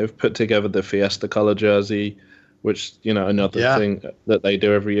Antonio. They've put together the Fiesta color jersey, which, another thing that they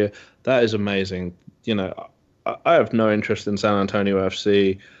do every year. That is amazing. I have no interest in San Antonio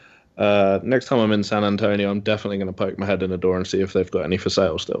FC. Next time I'm in San Antonio, I'm definitely going to poke my head in the door and see if they've got any for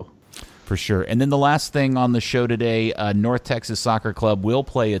sale still. For sure. And then the last thing on the show today, North Texas Soccer Club will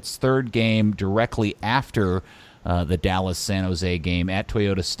play its third game directly after the Dallas-San Jose game at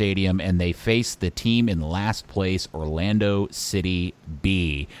Toyota Stadium, and they face the team in last place, Orlando City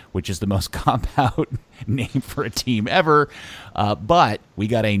B, which is the most cop-out name for a team ever. But we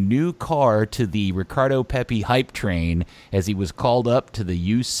got a new car to the Ricardo Pepi hype train as he was called up to the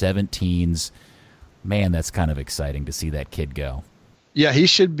U17s. Man, that's kind of exciting to see that kid go. Yeah, he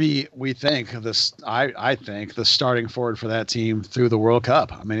should be, we think, I think, the starting forward for that team through the World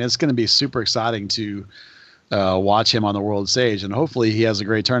Cup. I mean, it's going to be super exciting to watch him on the world stage, and hopefully he has a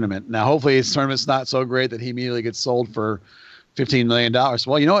great tournament. Now, hopefully his tournament's not so great that he immediately gets sold for $15 million.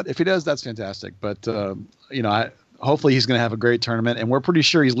 Well, you know what? If he does, that's fantastic. But, hopefully he's going to have a great tournament, and we're pretty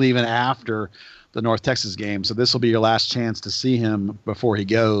sure he's leaving after the North Texas game. So this will be your last chance to see him before he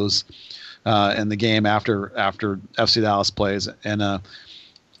goes in the game after FC Dallas plays. And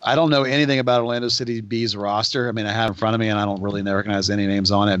I don't know anything about Orlando City B's roster. I mean, I have it in front of me, and I don't really recognize any names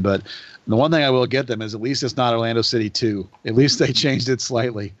on it. But the one thing I will get them is at least it's not Orlando City 2. At least they changed it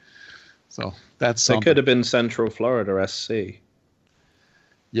slightly. So that's something. It could have been Central Florida SC.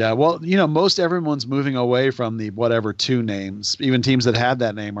 Yeah, well, most everyone's moving away from the whatever 2 names. Even teams that had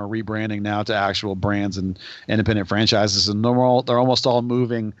that name are rebranding now to actual brands and independent franchises, and they're almost all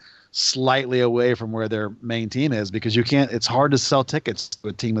moving slightly away from where their main team is, because it's hard to sell tickets to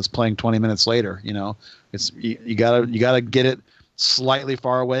a team that's playing 20 minutes later. It's you gotta get it slightly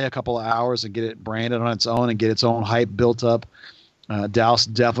far away, a couple of hours, and get it branded on its own and get its own hype built up. Dallas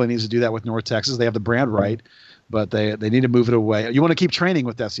definitely needs to do that with North Texas. They have the brand right, but they need to move it away. You want to keep training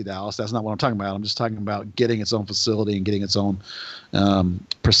with FC Dallas. That's not what I'm talking about. I'm just talking about getting its own facility and getting its own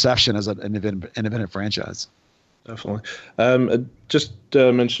perception as an independent franchise. Definitely. Just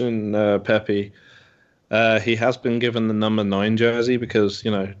mention Pepe. He has been given the number 9 jersey because,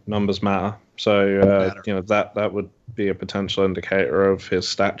 numbers matter. So, that would be a potential indicator of his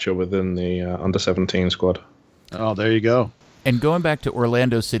stature within the under-17 squad. Oh, there you go. And going back to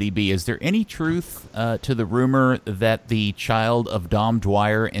Orlando City B, is there any truth to the rumor that the child of Dom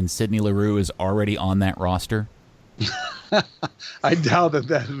Dwyer and Sidney Leroux is already on that roster? I doubt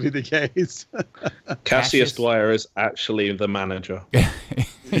that would be the case. Cassius Dwyer is actually the manager.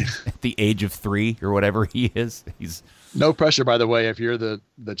 At the age of 3 or whatever he is. He's no pressure, by the way, if you're the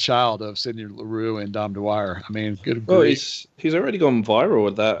child of Sidney Leroux and Dom Dwyer. I mean, good. Well, he's already gone viral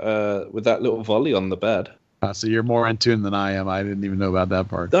with that little volley on the bed. So you're more in tune than I am. I didn't even know about that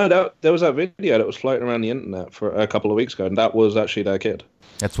part. No, there was that video that was floating around the internet for a couple of weeks ago, and that was actually their kid.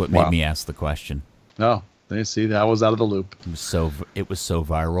 That's what made me ask the question. Oh, they see that I was out of the loop. It was so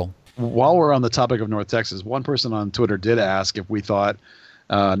viral. While we're on the topic of North Texas, one person on Twitter did ask if we thought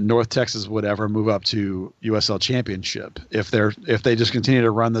North Texas would ever move up to USL Championship if they just continue to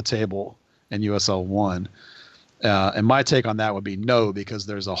run the table in USL 1. And my take on that would be no, because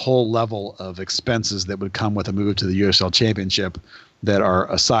there's a whole level of expenses that would come with a move to the USL Championship that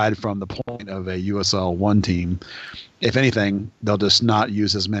are aside from the point of a USL 1 team. If anything, they'll just not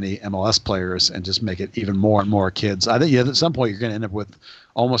use as many MLS players and just make it even more and more kids. I think at some point you're going to end up with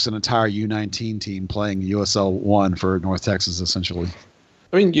almost an entire U19 team playing USL 1 for North Texas, essentially.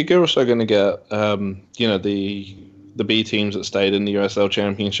 I mean, you're also going to get, the B teams that stayed in the USL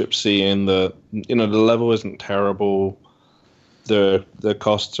Championship, seeing the level isn't terrible. The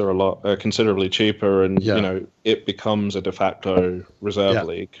costs are considerably cheaper, and it becomes a de facto reserve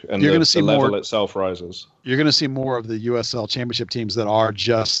league, and you're going to see the level more, itself rises. You're going to see more of the USL Championship teams that are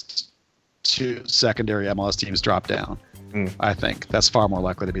just 2 secondary MLS teams drop down. I think that's far more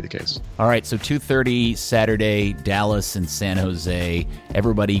likely to be the case. All right, so 2:30 Saturday, Dallas and San Jose.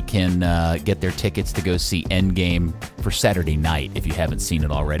 Everybody can get their tickets to go see Endgame for Saturday night if you haven't seen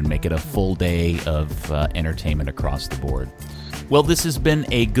it already, and make it a full day of entertainment across the board. Well, this has been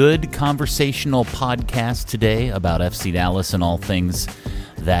a good conversational podcast today about FC Dallas and all things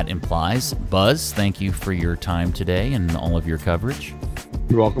that implies. Buzz, thank you for your time today and all of your coverage.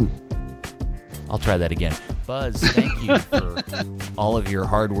 You're welcome. I'll try that again. Buzz, thank you for all of your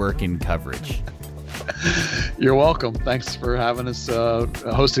hard work and coverage. You're welcome. Thanks for having us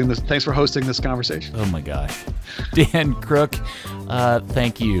hosting this. Thanks for hosting this conversation. Oh my gosh. Dan Crook,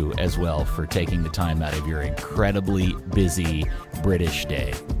 thank you as well for taking the time out of your incredibly busy British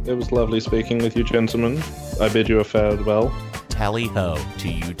day. It was lovely speaking with you, gentlemen. I bid you a farewell. Tally ho to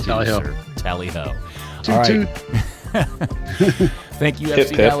you too, Tally sir. Tally ho. Toot, all toot. Right. Thank you,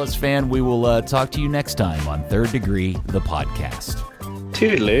 FC Dallas fan. We will talk to you next time on Third Degree, the podcast.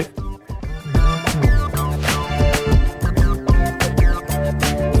 Toodaloo.